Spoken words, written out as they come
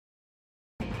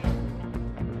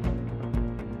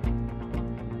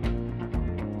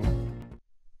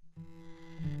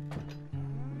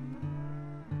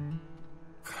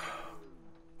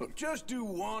Look, just do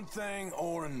one thing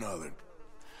or another.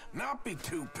 Not be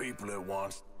two people at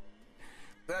once.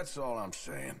 That's all I'm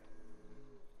saying.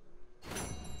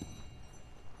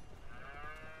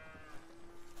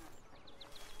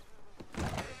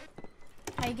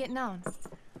 How you getting on?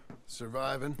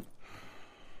 Surviving.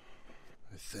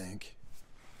 I think.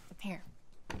 Here.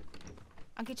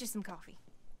 I'll get you some coffee.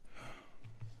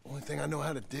 Only thing I know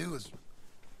how to do is...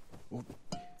 Well,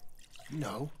 you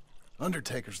know,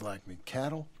 undertakers like me.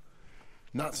 Cattle,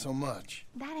 not so much.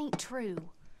 That ain't true.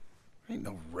 Ain't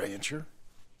no rancher.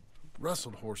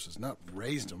 Rustled horses, not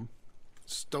raised them.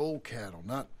 Stole cattle,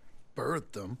 not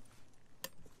birthed them.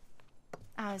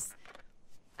 I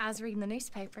was reading the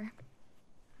newspaper.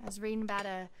 I was reading about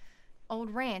a old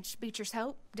ranch, Beecher's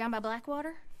Hope, down by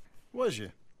Blackwater. Was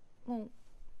you? Well,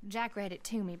 Jack read it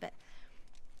to me, but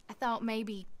I thought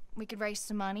maybe we could raise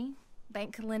some money.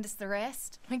 Bank could lend us the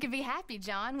rest. We could be happy,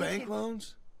 John. Bank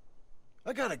loans?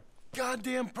 I got a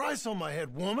goddamn price on my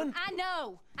head, woman. I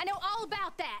know all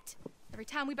about that. Every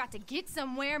time we about to get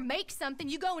somewhere, make something,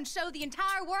 you go and show the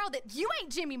entire world that you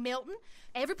ain't Jimmy Milton.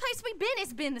 Every place we've been,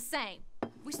 it's been the same.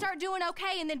 We start doing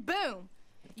okay, and then boom.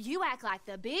 You act like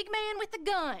the big man with the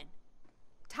gun.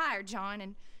 Tired, John,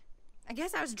 and I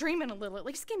guess I was dreaming a little. At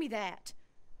least give me that.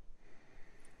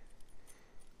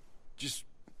 Just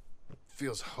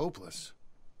feels hopeless.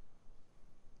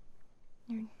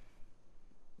 You're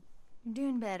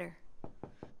doing better.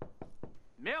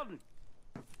 Milton!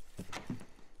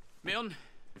 Milton,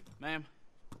 ma'am.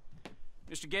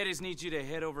 Mr. Geddes needs you to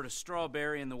head over to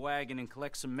Strawberry in the wagon and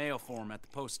collect some mail for him at the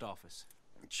post office.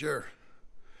 Sure.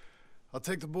 I'll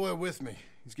take the boy with me.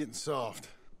 He's getting soft.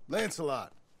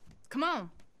 Lancelot. Come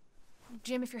on.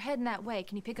 Jim, if you're heading that way,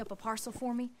 can you pick up a parcel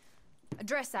for me? A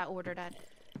dress I ordered. I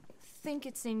think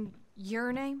it's in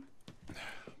your name?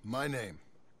 My name.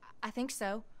 I think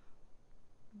so.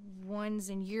 One's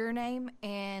in your name,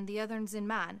 and the other one's in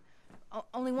mine.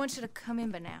 Only one should have come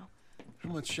in by now. How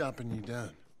much shopping you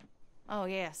done? Oh,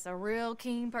 yes, a real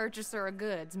keen purchaser of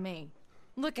goods, me.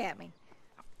 Look at me.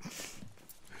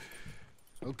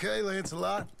 Okay,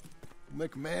 Lancelot. We'll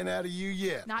make a man out of you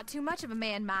yet. Not too much of a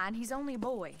man, mine. He's only a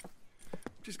boy.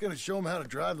 Just gonna show him how to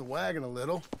drive the wagon a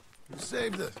little. We'll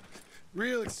save the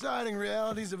real exciting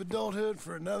realities of adulthood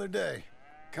for another day.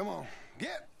 Come on,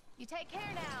 get. You take care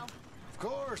now. Of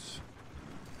course.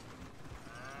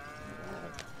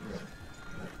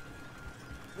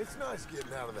 It's nice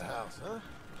getting out of the house, huh?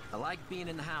 I like being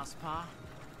in the house, Pa.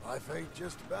 Life ain't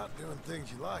just about doing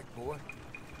things you like, boy.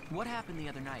 What happened the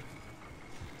other night?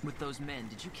 With those men,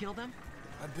 did you kill them?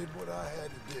 I did what I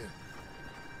had to do.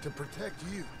 To protect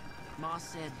you. Ma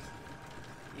said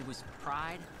it was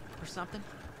pride or something?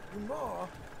 Your ma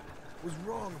was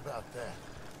wrong about that.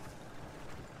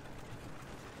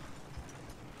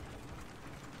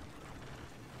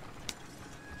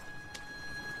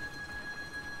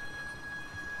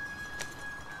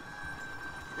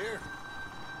 Here,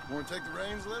 want to take the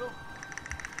reins a little?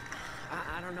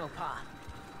 I don't know, Pa.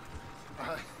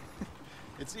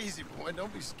 It's easy, boy.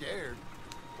 Don't be scared.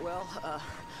 Well,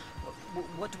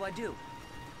 what do I do?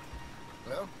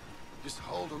 Well, just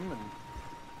hold them and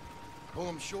pull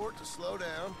them short to slow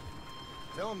down.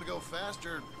 Tell them to go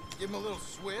faster, give them a little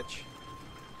switch.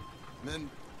 And then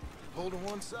pull to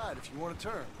one side if you want to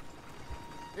turn.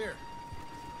 Here,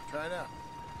 try it out.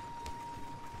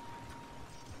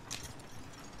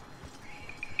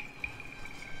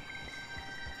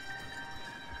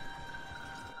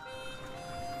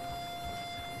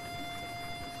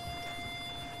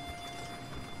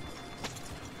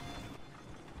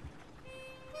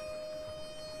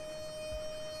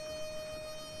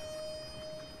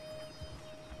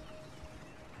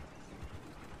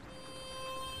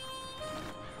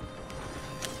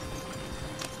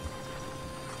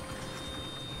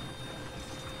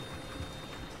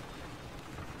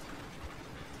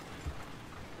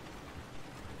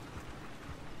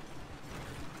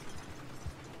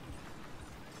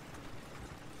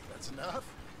 That's enough?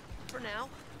 For now.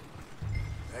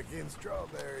 Back in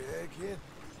Strawberry, eh, kid?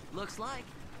 Looks like.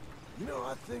 You know,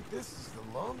 I think this is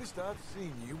the longest I've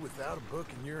seen you without a book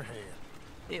in your hand.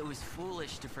 It was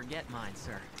foolish to forget mine,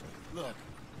 sir. Look,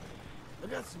 I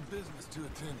got some business to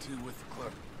attend to with the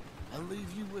clerk. I'll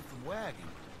leave you with the wagon.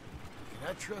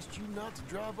 Can I trust you not to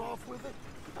drive off with it?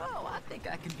 Oh, I think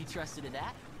I can be trusted in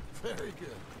that. Very good.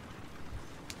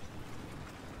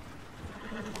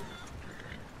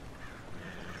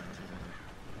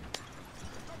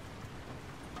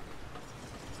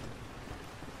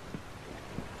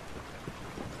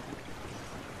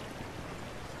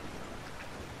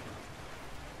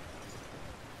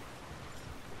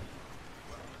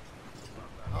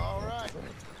 All right,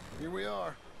 here we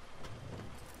are.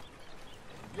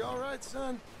 You all right,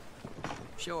 son?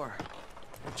 Sure.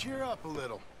 Well, cheer up a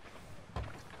little.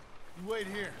 You wait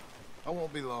here. I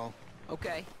won't be long.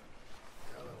 Okay.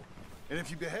 And if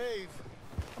you behave,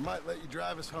 I might let you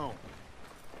drive us home.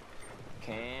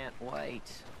 Can't wait.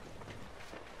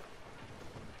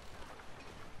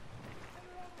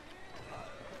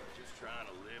 Just trying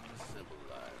to live a simple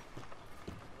life.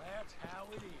 That's how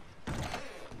it is.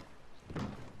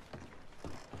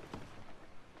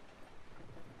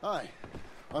 Hi,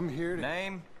 I'm here to...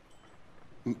 Name?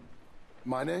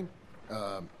 My name?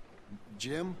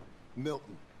 Jim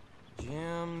Milton.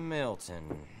 Jim Milton.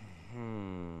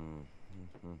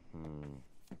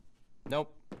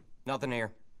 Nope. Nothing here.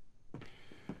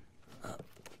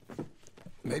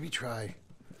 Maybe try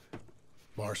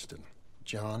Marston.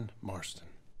 John Marston.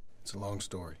 It's a long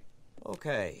story.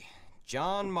 Okay.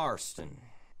 John Marston.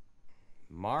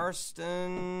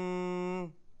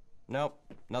 Marston... Nope.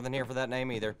 Nothing here for that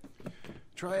name either.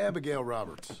 Try Abigail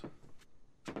Roberts.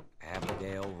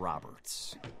 Abigail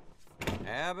Roberts.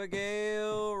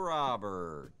 Abigail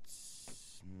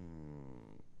Roberts.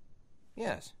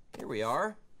 Yes, here we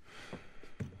are.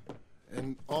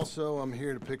 And also, I'm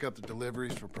here to pick up the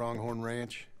deliveries for Pronghorn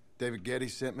Ranch. David Getty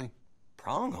sent me.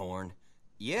 Pronghorn?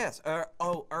 Yes,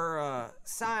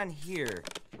 sign here.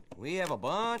 We have a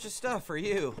bunch of stuff for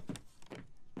you.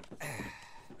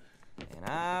 And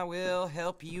I will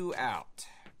help you out.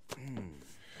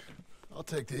 I'll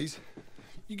take these.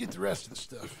 You get the rest of the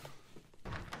stuff.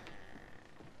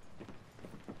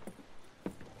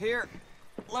 Here,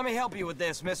 let me help you with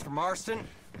this, Mr. Marston.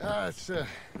 It's,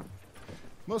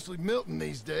 mostly Milton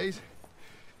these days.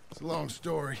 It's a long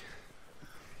story.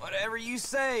 Whatever you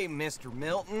say, Mr.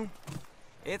 Milton.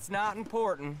 It's not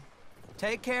important.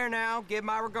 Take care now. Give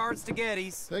my regards to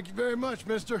Geddes. Thank you very much,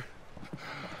 mister.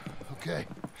 Okay,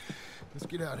 let's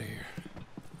get out of here.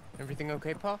 Everything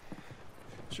okay, Pa?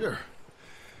 Sure.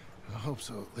 I hope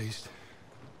so, at least.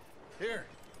 Here,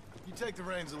 you take the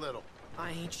reins a little.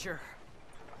 I ain't sure.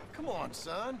 Come on,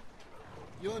 son.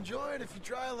 You'll enjoy it if you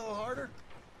try a little harder.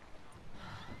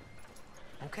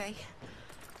 Okay.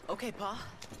 Okay, Pa.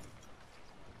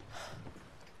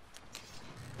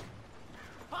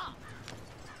 Pa!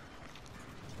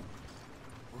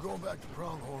 We're going back to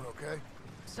Pronghorn, okay?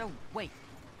 So, wait.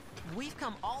 We've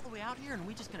come all the way out here and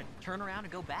we just gonna turn around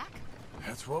and go back?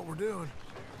 That's what we're doing.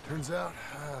 Turns out,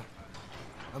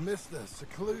 I missed the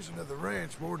seclusion of the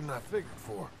ranch more than I figured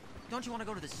for. Don't you want to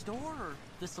go to the store or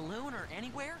the saloon or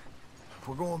anywhere?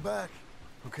 We're going back,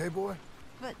 okay, boy?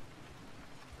 But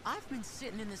I've been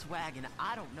sitting in this wagon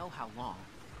I don't know how long.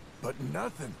 But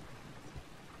nothing.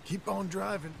 Keep on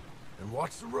driving and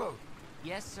watch the road.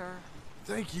 Yes, sir.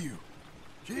 Thank you.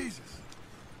 Jesus.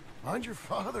 Mind your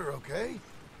father, okay?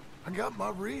 I got my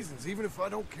reasons, even if I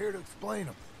don't care to explain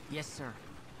them. Yes, sir.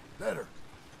 Better.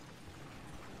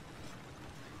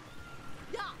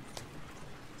 Yeah.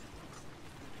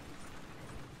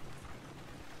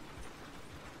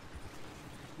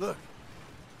 Look,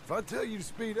 if I tell you to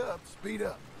speed up, speed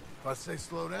up. If I say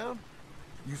slow down,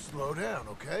 you slow down,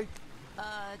 okay?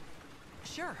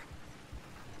 Sure.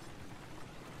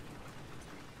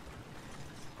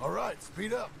 All right,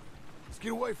 speed up. Let's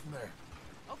get away from there.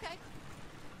 Okay.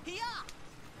 Hiya!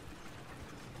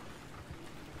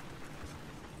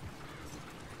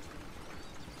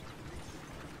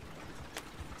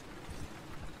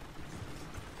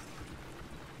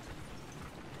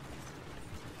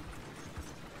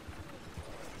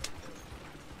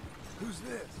 Who's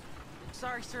this?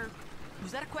 Sorry, sir.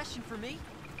 Was that a question for me?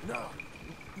 No,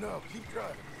 no, keep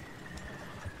driving.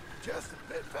 Just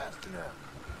a bit faster now.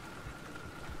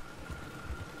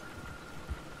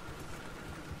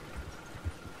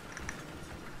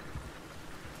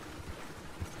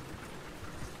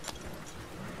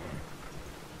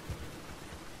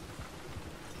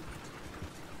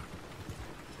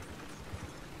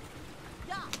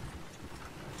 Yeah.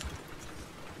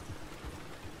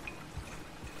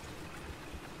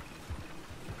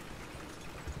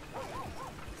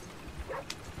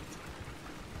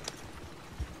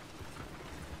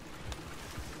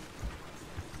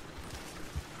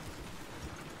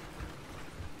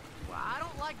 Well, I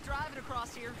don't like driving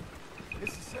across here.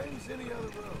 It's the same as any other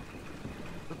road.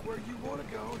 Look where you want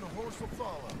to go and the horse will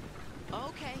follow.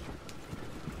 Okay.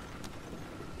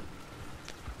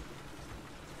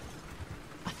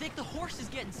 I think the horse is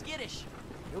getting skittish.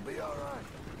 You'll be all right.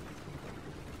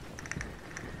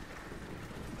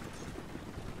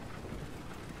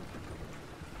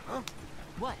 Huh?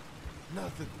 What?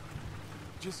 Nothing.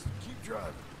 Just keep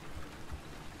driving.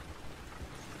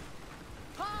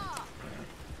 Ha!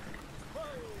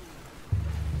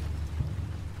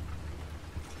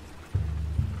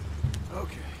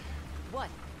 Okay, What?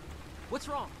 What's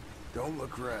wrong? don't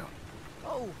look around.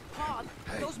 Oh, Pa,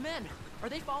 Hey. those men. Are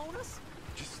they following us?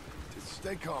 Just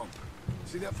stay calm.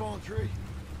 See that fallen tree?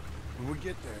 When we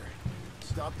get there,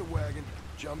 stop the wagon,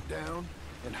 jump down,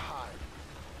 and hide.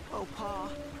 Oh, Pa.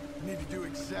 You need to do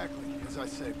exactly as I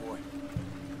say, boy.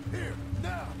 Here,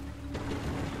 now!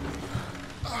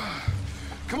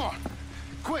 Come on!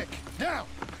 Quick, down!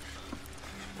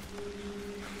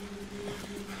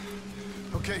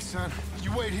 Okay, son,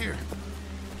 you wait here.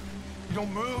 You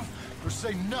don't move or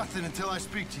say nothing until I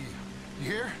speak to you.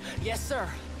 You hear? Yes, sir.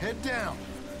 Head down.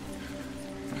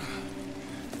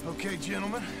 Okay,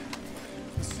 gentlemen.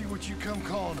 Let's see what you come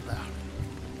calling about.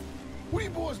 What do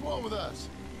you boys want with us?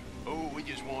 Oh, we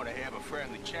just want to have a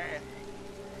friendly chat.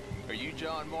 Are you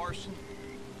John Marston?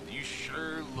 You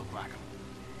sure look like him.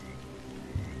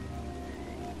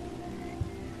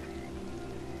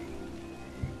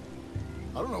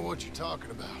 I don't know what you're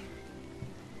talking about.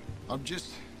 I'm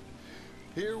just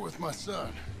here with my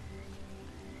son.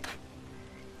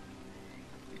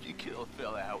 Did you kill a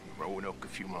fella out in Roanoke a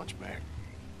few months back?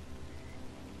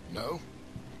 No,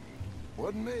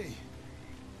 wasn't me.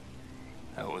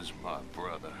 That was my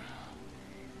brother.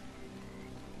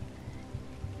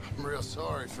 I'm real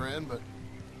sorry, friend, but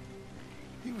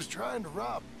he was trying to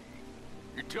rob.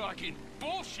 You're talking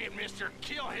bullshit, mister.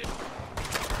 Kill him.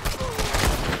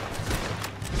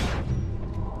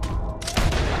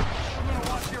 I'm gonna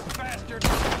watch your bastard.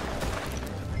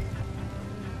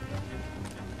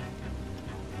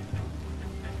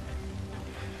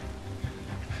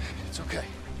 It's okay.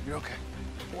 You're okay.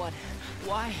 What?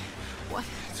 Why? What?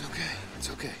 It's okay. It's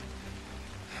okay.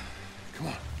 Come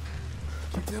on.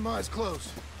 Keep them eyes closed.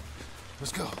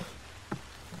 Let's go.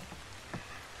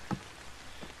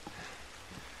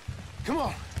 Come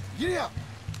on. Get up.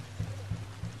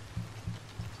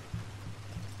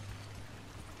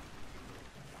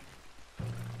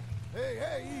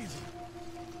 Hey, easy.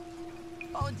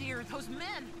 Oh, dear, those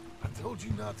men. I told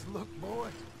you not to look, boy.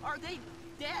 Are they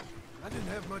dead? I didn't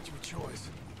have much of a choice.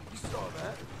 You saw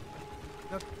that.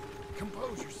 Now,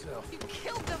 compose yourself. You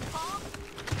killed them, Pa.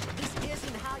 This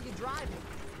isn't how you drive it.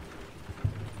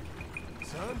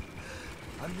 Son,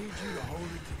 I need you to hold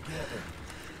it together.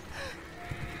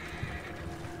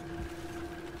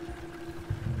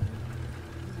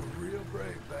 You were real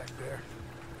brave back there.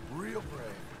 Real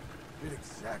brave. Did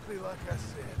exactly like I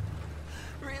said.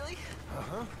 Really?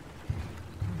 Uh-huh.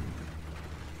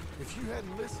 If you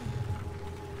hadn't listened,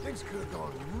 things could have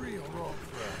gone real wrong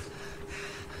for us.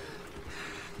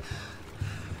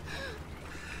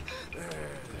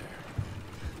 There.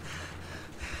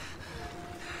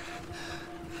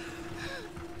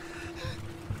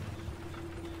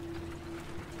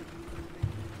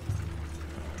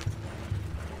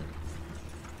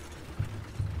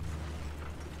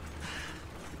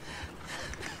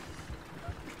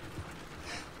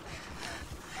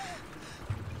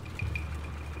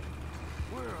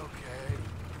 We're okay.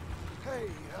 Hey,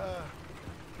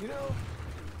 you know,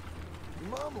 your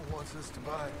mama wants us to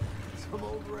buy some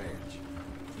old ranch.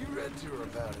 You read to her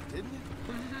about it, didn't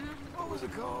you? Mm-hmm. What was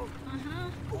it called?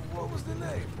 Mm-hmm. What was the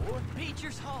name, boy?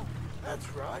 Beecher's Home. That's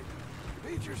right.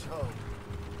 Beecher's Home.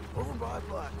 Over by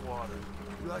Blackwater.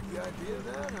 You like the idea of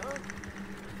that,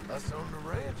 huh? Us owning a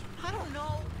ranch? I don't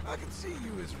know. I can see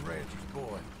you as a rancher's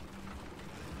boy.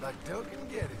 Like Duncan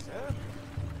Geddes, huh?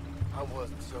 I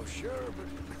wasn't so sure,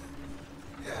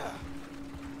 but... yeah.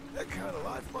 That kind of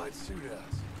life might suit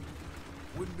us.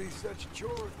 Wouldn't be such a chore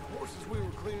if the horses we were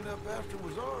cleaning up after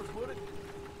was ours, would it?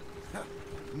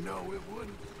 No, it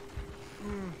wouldn't.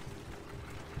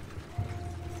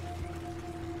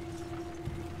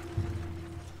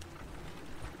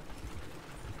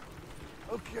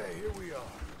 Okay, here we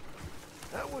are.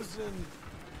 That was an,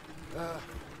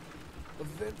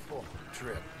 eventful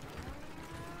trip.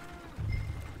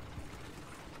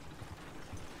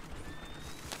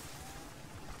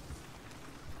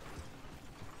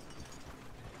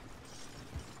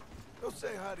 Go say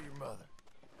hi to your mother.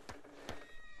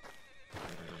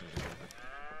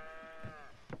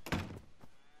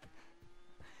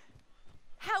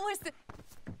 How was the...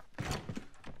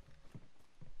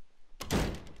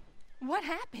 What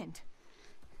happened?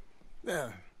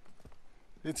 Yeah.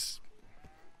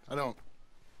 I don't...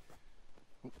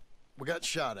 We got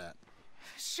shot at.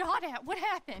 Shot at? What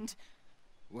happened?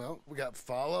 Well, we got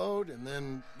followed, and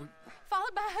then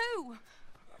Followed by who?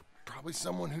 probably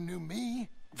someone who knew me.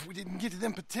 If we didn't get to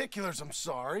them particulars, I'm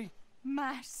sorry.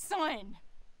 My son.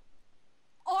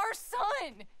 Our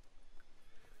son.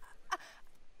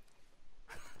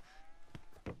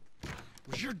 It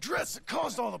was your dress that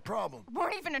caused all the problem.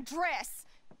 Weren't even a dress.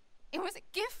 It was a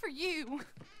gift for you.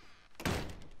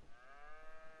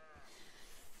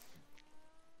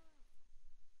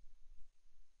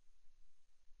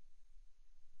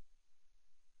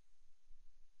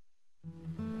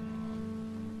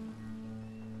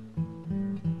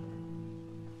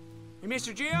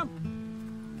 Mr.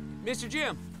 Jim? Mr.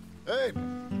 Jim, Hey,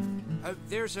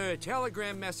 there's a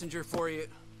telegram messenger for you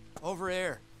over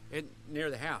there, near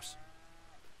the house.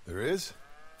 there is?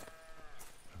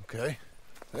 Okay.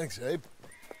 Thanks, Abe.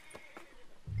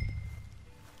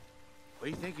 What do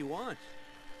you think he wants?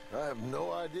 I have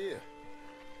no idea.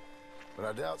 But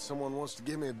I doubt someone wants to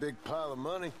give me a big pile of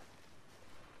money.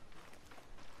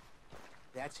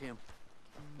 That's him.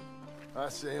 I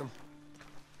see him.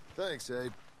 Thanks,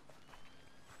 Abe.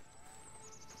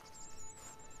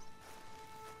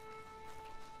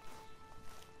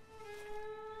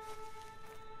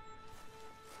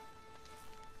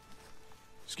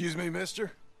 Excuse me,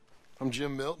 mister. I'm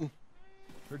Jim Milton.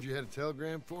 Heard you had a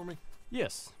telegram for me?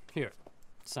 Yes, here.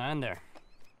 Sign there.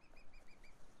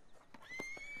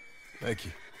 Thank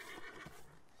you.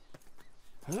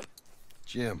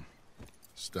 Jim,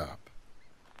 stop.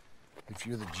 If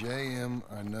you're the JM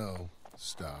I know,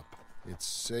 stop. It's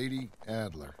Sadie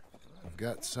Adler. I've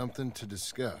got something to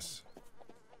discuss.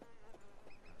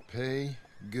 Pay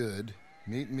good.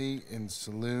 Meet me in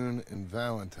saloon in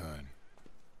Valentine.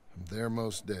 I'm there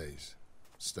most days.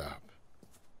 Stop.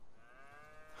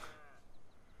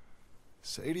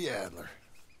 Sadie Adler.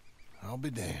 I'll be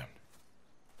damned.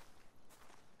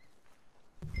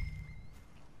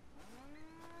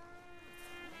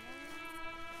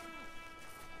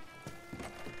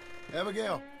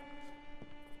 Abigail.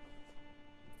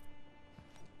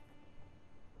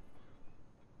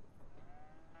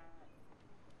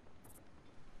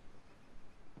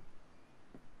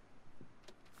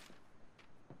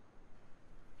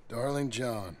 Darling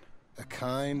John, a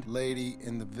kind lady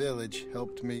in the village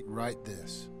helped me write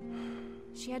this.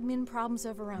 She had men problems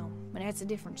of her own, but that's a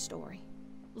different story.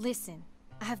 Listen,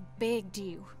 I've begged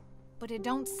you, but it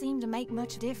don't seem to make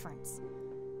much difference.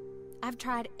 I've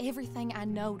tried everything I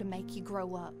know to make you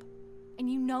grow up.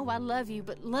 And you know I love you,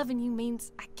 but loving you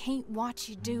means I can't watch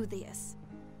you do this.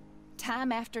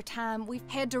 Time after time, we've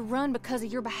had to run because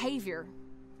of your behavior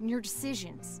and your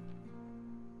decisions.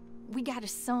 We got a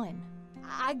son.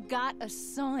 I got a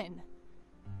son.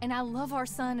 And I love our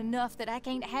son enough that I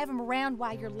can't have him around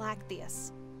while you're like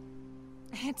this.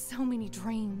 I had so many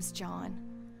dreams, John.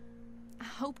 I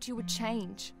hoped you would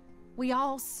change. We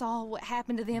all saw what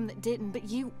happened to them that didn't, but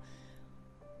you...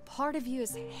 Part of you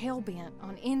is hell-bent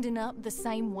on ending up the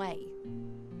same way.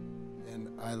 And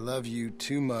I love you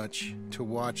too much to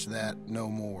watch that no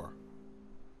more.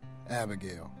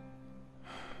 Abigail.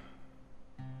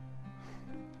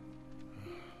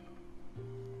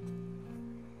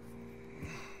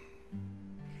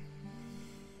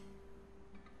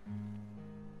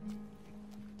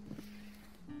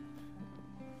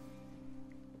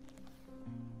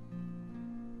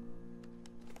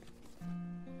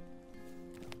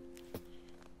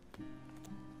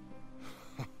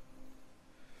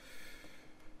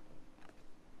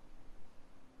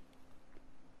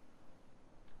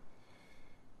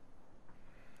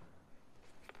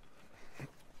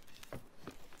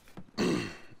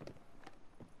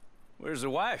 Where's the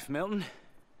wife, Milton?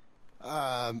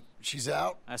 She's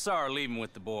out. I saw her leaving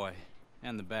with the boy.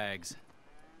 And the bags.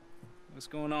 What's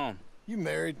going on? You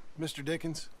married, Mr.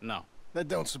 Dickens? No. That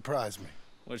don't surprise me.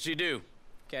 What'd she do?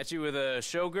 Catch you with a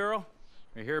showgirl?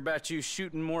 Or hear about you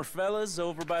shooting more fellas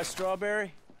over by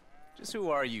Strawberry? Just who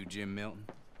are you, Jim Milton?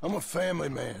 I'm a family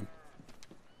man.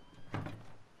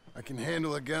 I can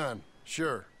handle a gun,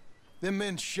 sure. Them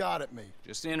men shot at me.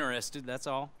 Just interested, that's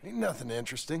all. Ain't nothing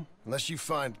interesting, unless you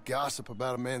find gossip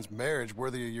about a man's marriage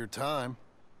worthy of your time.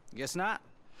 Guess not.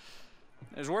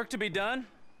 There's work to be done,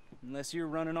 unless you're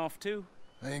running off too.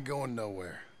 I ain't going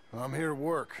nowhere. I'm here to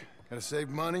work. Gotta save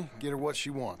money, get her what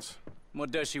she wants. What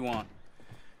does she want?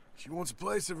 She wants a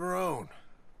place of her own.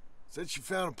 Said she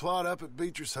found a plot up at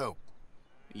Beecher's Hope.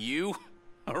 You?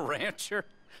 A rancher?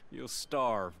 You'll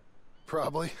starve.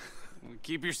 Probably. Well,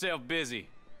 keep yourself busy.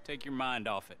 Take your mind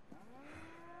off it.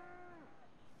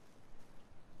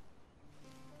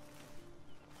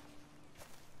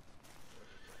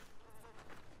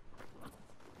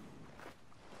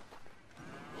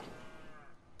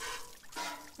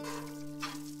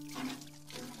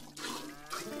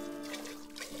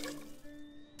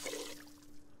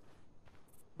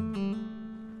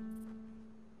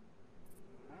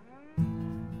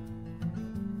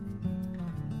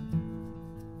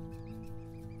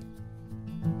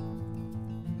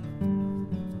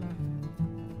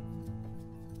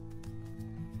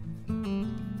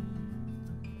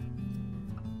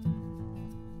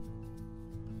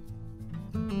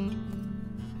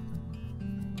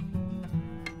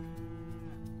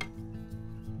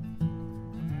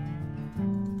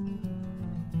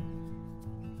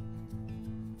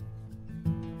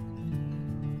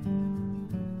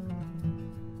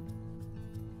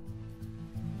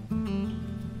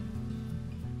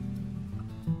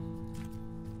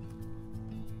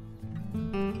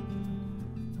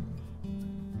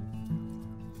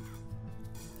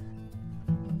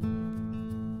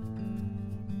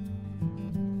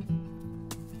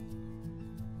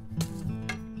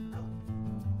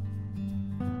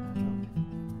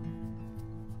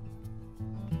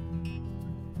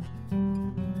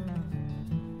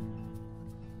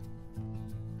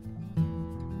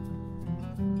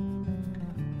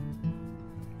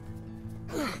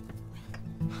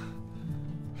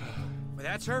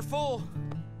 That's her full.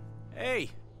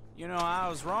 Hey, you know, I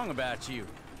was wrong about you.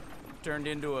 Turned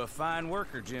into a fine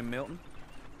worker, Jim Milton.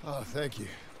 Oh, thank you.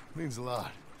 Means a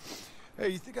lot. Hey,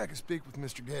 you think I could speak with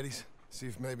Mr. Geddes? See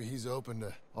if maybe he's open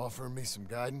to offering me some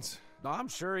guidance? I'm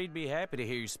sure he'd be happy to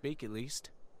hear you speak, at least.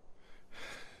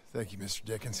 Thank you, Mr.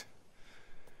 Dickens.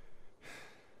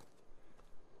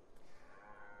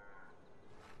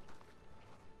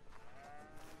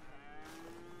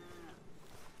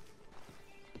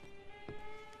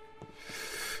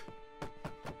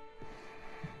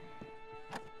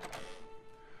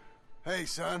 Hey,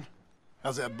 son.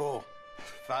 How's that bull?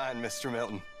 Fine, Mr.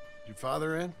 Milton. Your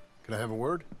father in? Can I have a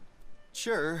word?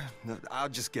 Sure. I'll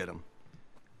just get him.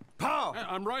 Paul!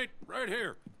 I'm right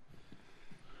here.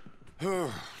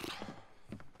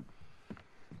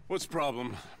 What's the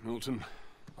problem, Milton?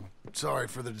 Sorry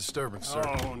for the disturbance, sir.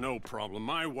 Oh, no problem.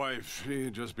 My wife, she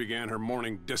just began her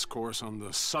morning discourse on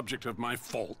the subject of my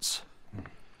faults.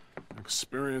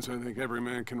 Experience I think every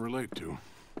man can relate to.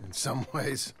 In some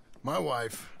ways, my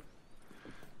wife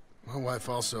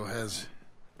also has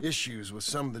issues with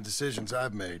some of the decisions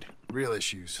I've made. Real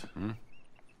issues. Hmm?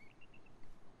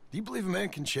 Do you believe a man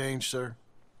can change, sir?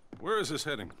 Where is this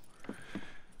heading?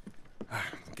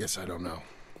 Guess I don't know.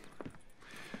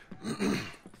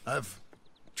 I've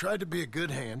tried to be a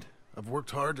good hand. I've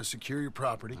worked hard to secure your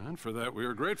property. And for that, we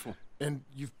are grateful. And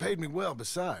you've paid me well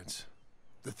besides.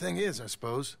 The thing is, I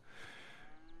suppose,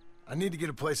 I need to get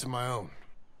a place of my own,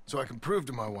 so I can prove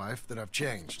to my wife that I've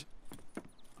changed.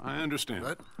 I understand.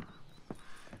 But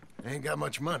I ain't got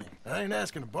much money. I ain't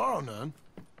asking to borrow none.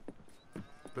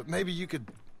 But maybe you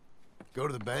could go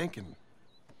to the bank and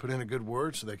put in a good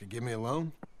word so they could give me a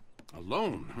loan? A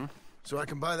loan, huh? So I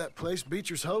can buy that place,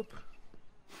 Beecher's Hope?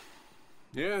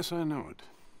 Yes, I know it.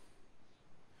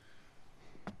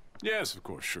 Yes, of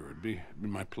course, sure. It'd be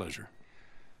my pleasure.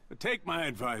 But take my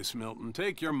advice, Milton.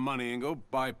 Take your money and go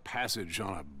buy passage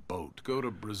on a boat. Go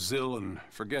to Brazil and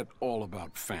forget all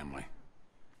about family.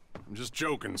 I'm just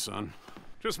joking, son.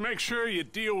 Just make sure you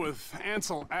deal with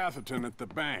Ansel Atherton at the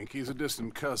bank. He's a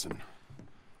distant cousin.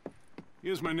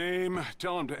 Use my name.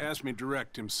 Tell him to ask me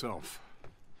direct himself.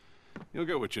 You'll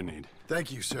get what you need.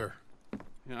 Thank you, sir.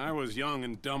 Yeah, I was young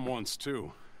and dumb once,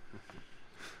 too.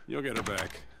 You'll get her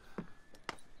back.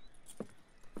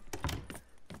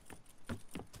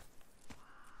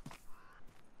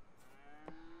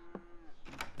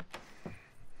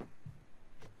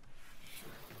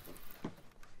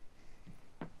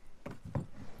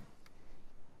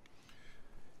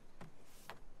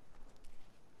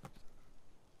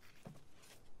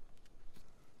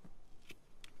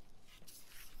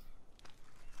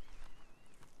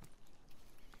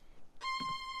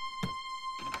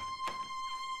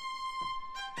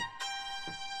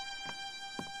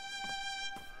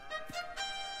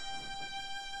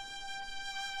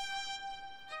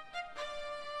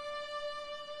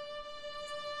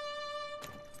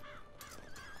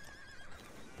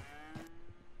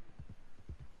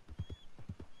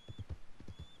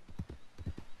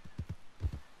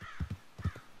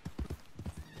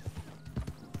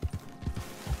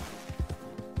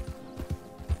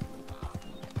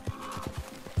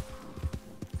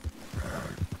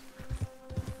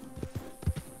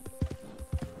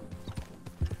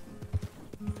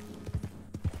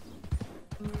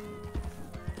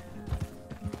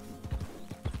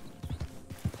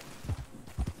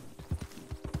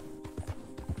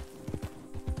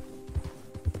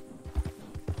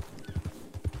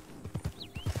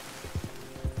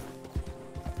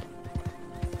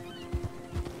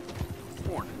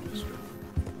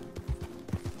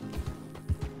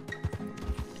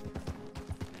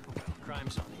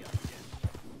 Crime's on the up again.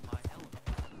 My element.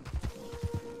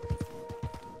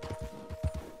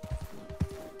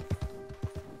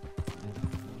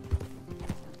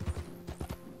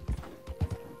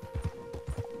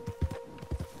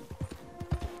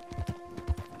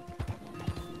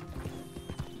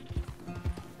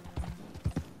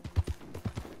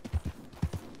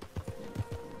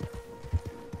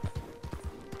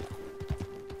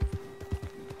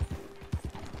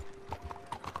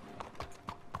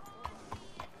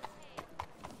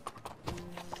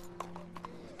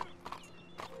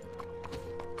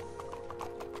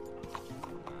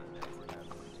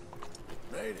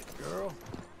 Made it, girl.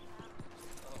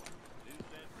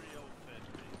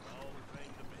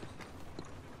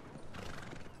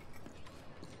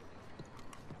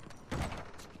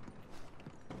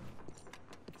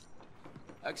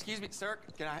 Excuse me, sir.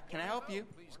 Can I help you?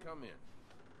 Please come in.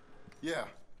 Yeah.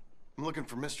 I'm looking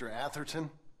for Mr. Atherton.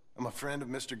 I'm a friend of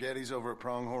Mr. Geddes over at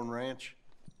Pronghorn Ranch.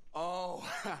 Oh,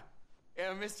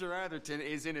 yeah, Mr. Atherton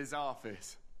is in his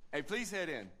office. Hey, please head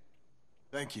in.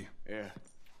 Thank you. Yeah.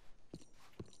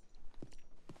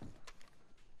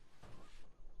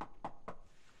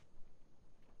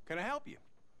 Can I help you?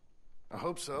 I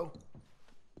hope so.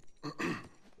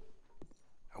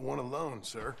 I want a loan,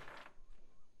 sir.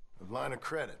 A line of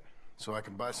credit, so I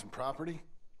can buy some property.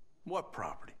 What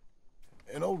property?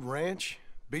 An old ranch,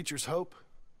 Beecher's Hope.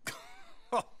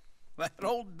 Oh, that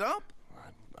old dump?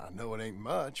 I know it ain't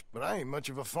much, but I ain't much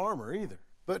of a farmer either.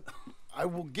 But I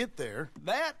will get there.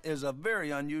 That is a very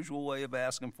unusual way of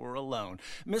asking for a loan.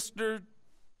 Mr.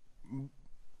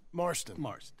 Marston.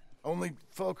 Marston. Only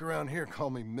folk around here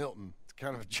call me Milton. It's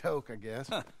kind of a joke, I guess.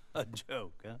 A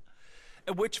joke,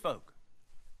 huh? Which folk?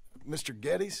 Mr.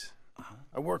 Geddes.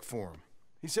 I work for him.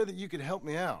 He said that you could help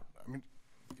me out. I mean,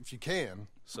 if you can.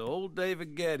 So old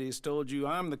David Geddes told you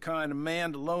I'm the kind of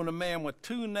man to loan a man with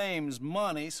two names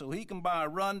money so he can buy a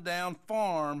rundown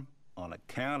farm on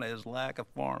account of his lack of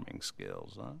farming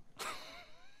skills, huh?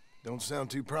 Don't sound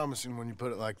too promising when you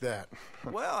put it like that.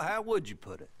 Well, how would you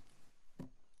put it?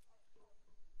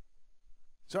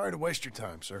 Sorry to waste your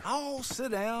time, sir. Oh,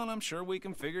 sit down. I'm sure we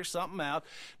can figure something out.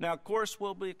 Now, of course,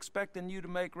 we'll be expecting you to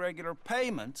make regular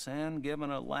payments, and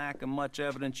given a lack of much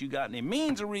evidence you got any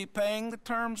means of repaying, the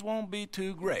terms won't be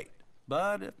too great.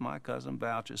 But if my cousin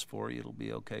vouches for you, it'll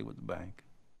be okay with the bank.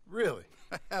 Really?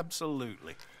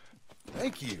 Absolutely.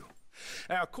 Thank you.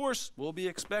 Now, of course, we'll be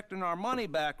expecting our money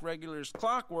back regular as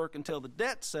clockwork until the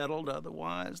debt's settled.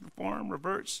 Otherwise, the farm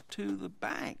reverts to the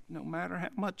bank, no matter how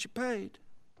much you paid.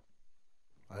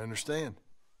 I understand.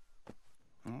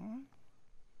 All right.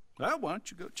 Well, why don't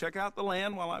you go check out the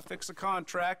land while I fix the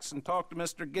contracts and talk to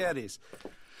Mr. Geddes.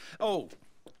 Oh,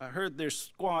 I heard there's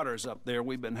squatters up there.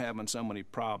 We've been having so many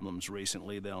problems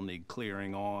recently, they'll need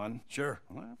clearing on. Sure.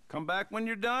 Well, come back when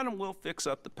you're done and we'll fix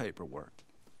up the paperwork.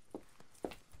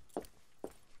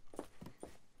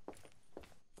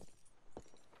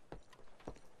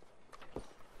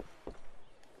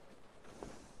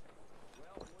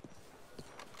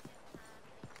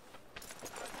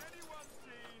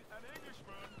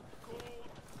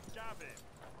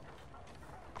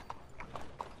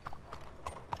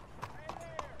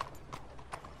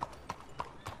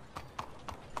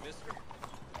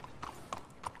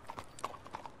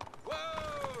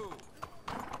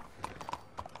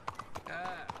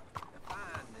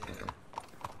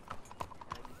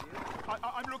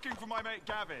 I'm looking for my mate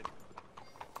Gavin.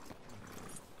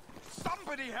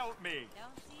 Somebody help me!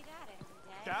 Don't see that every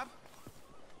day. Gav?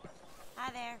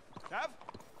 Hi there. Gav?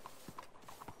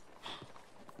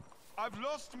 I've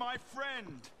lost my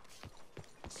friend.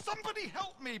 Somebody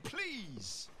help me,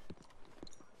 please!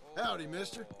 Howdy,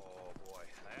 mister. Oh, boy.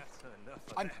 That's enough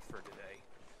of that for today.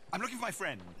 I'm looking for my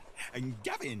friend,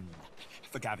 Gavin.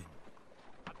 For Gavin.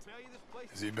 I'll tell you this place...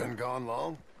 Has he been gone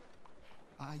long?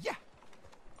 Yeah.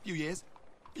 Few years.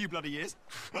 Few bloody years.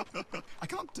 I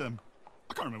can't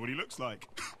remember what he looks like.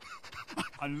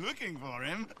 I'm looking for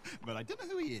him, but I don't know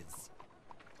who he is.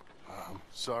 I'm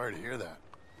sorry to hear that.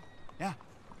 Yeah,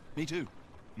 me too.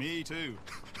 Me too.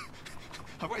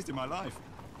 I've wasted my life.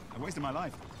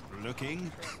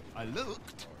 Looking. I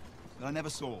looked, but I never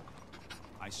saw.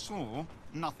 I saw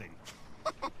nothing.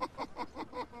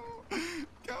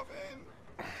 Gavin.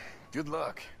 Good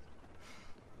luck.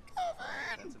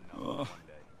 Gavin. Oh,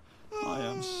 I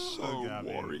am so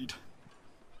worried.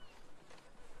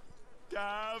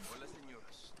 Gav.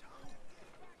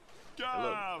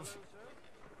 Gav.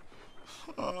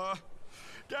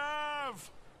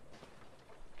 Gav.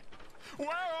 Where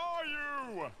are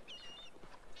you?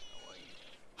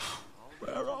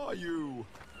 Where are you?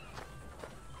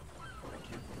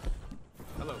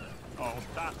 Hello. Oh,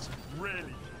 that's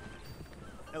really...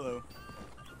 Hello.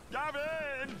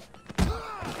 Gavin!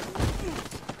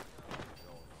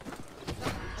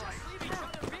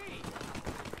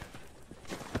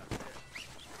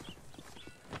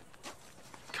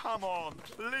 Come on,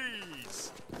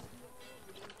 please!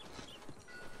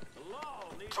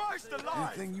 Christ alive!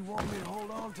 Anything you want me to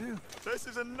hold on to? This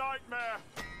is a nightmare!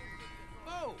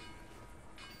 Oh,